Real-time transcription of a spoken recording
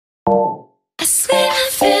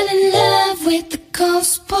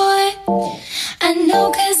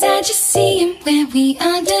I just see him when we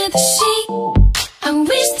under the sheet. I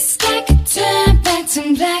wish the sky could turn back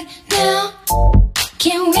to black now.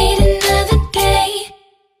 Can't wait another day.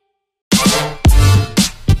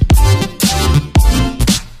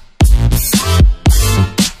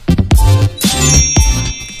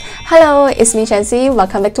 Hello, it's me Chancy.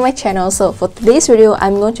 Welcome back to my channel. So for today's video,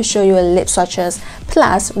 I'm going to show you a lip swatches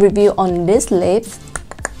plus review on this lip.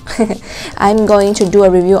 I'm going to do a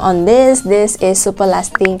review on this. This is super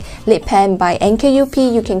lasting lip pen by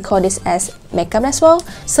MKUP. You can call this as makeup as well.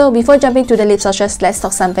 So before jumping to the lip swatches, let's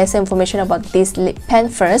talk some basic information about this lip pen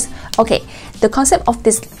first. Okay, the concept of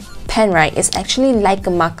this pen, right, is actually like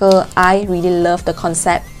a marker. I really love the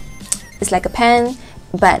concept. It's like a pen,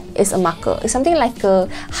 but it's a marker. It's something like a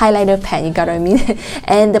highlighter pen, you got what I mean?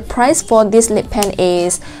 And the price for this lip pen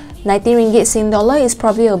is 90 ringgit Sing dollar, is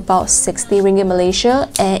probably about 60 ringgit Malaysia,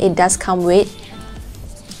 and it does come with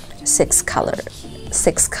six color.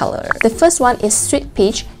 The first one is Sweet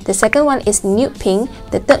Peach, the second one is Nude Pink,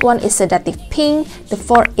 the third one is Seductive Pink, the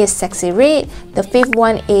fourth is Sexy Red, the fifth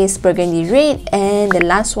one is Burgundy Red, and the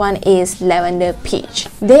last one is Lavender Peach.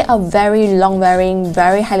 They are very long wearing,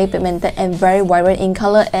 very highly pigmented, and very vibrant in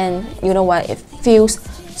color, and you know what, it feels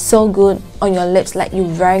so good on your lips, like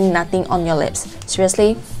you're wearing nothing on your lips.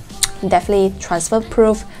 Seriously, definitely transfer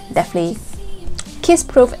proof, definitely kiss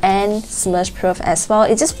proof, and smudge proof as well.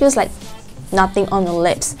 It just feels like nothing on the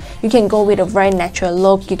lips. You can go with a very natural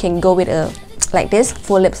look. You can go with a like this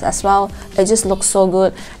full lips as well. It just looks so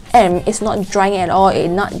good, and it's not drying at all. It's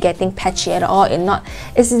not getting patchy at all. It's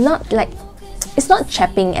not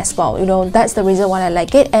chapping as well. You know, that's the reason why I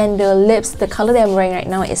like it. And the lips, the color that I'm wearing right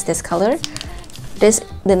now is this color.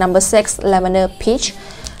 The number 6 Lavender Peach.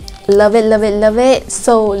 Love it, love it, love it.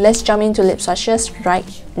 So let's jump into lip swatches right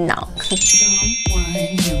now.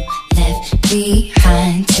 Someone you left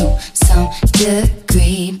behind to some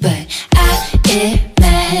degree, but I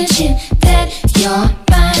imagine that you're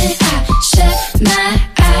mine. I shut my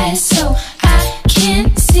eyes so I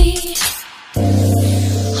can see.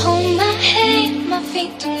 Hold my head, my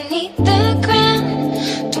feet don't need the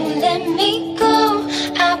ground. Don't let me go,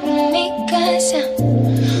 I won't make a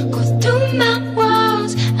sound. Go through my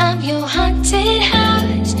walls, I'm your haunted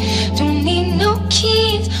house. Don't need no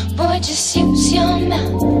keys, boy, just use your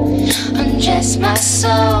mouth. Undress my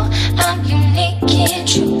soul, I'm unique and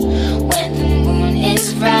true. When the moon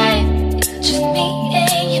is right, it's just me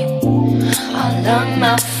and you. All of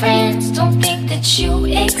my friends don't think that you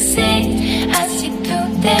exist. I see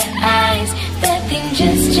through their eyes that they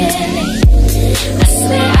just jealous. I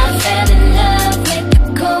swear I fell in love with the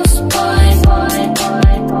ghost boy.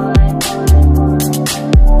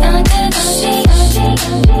 Under the sheets,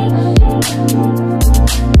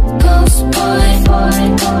 ghost boy.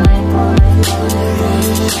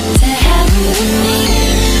 To have you with me,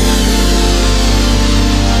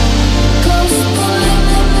 ghost boy.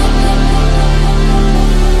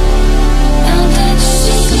 Under the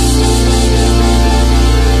sheets,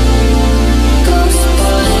 ghost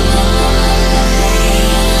boy.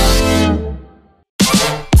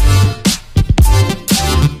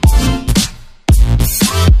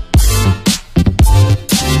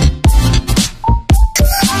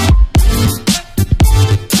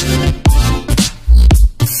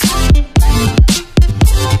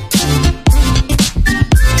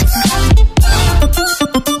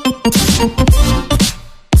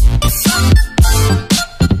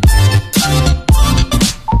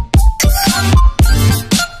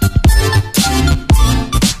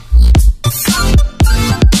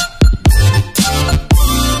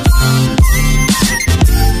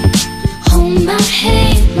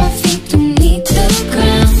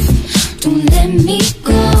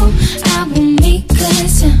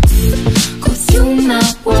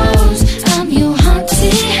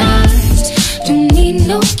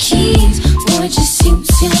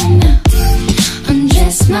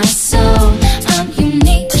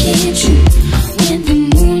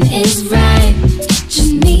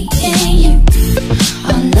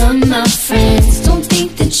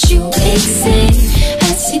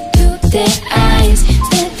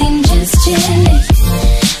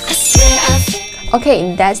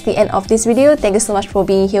 Okay, that's the end of this video. Thank you so much for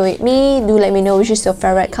being here with me. Do let me know which is your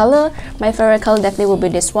favorite color. My favorite color definitely will be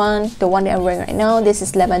this one, the one that I'm wearing right now. This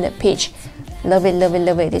is Lavender Peach. Love it, love it,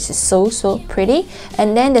 love it. This is so pretty.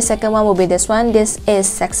 And then the second one will be this one. This is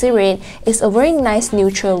Sexy Red. It's a very nice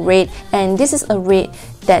neutral red, and this is a red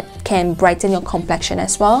that can brighten your complexion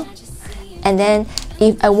as well. And then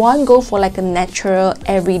if I want to go for like a natural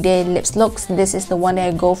everyday lips looks, this is the one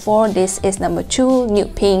that I go for. This is number 2,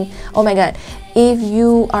 Nude Pink. Oh my god, if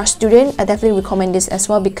you are a student, I definitely recommend this as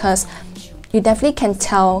well, because you definitely can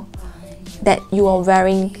tell that you are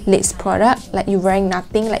wearing lips product, like you're wearing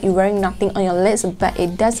nothing on your lips, but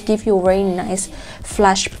it does give you a very nice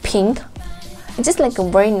flush pink. It's just like a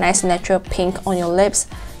very nice natural pink on your lips.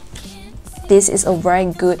 This is a very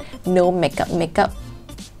good no makeup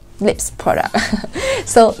lips product.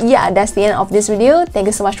 So yeah, that's the end of this video. Thank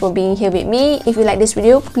you so much for being here with me. If you like this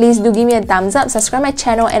video, please do give me a thumbs up, subscribe my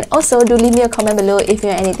channel, and also do leave me a comment below if you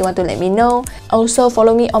have anything you want to let me know. Also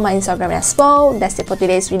follow me on my Instagram as well. That's it for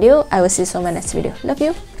today's video. I will see you on my next video. Love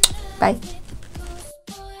you. Bye.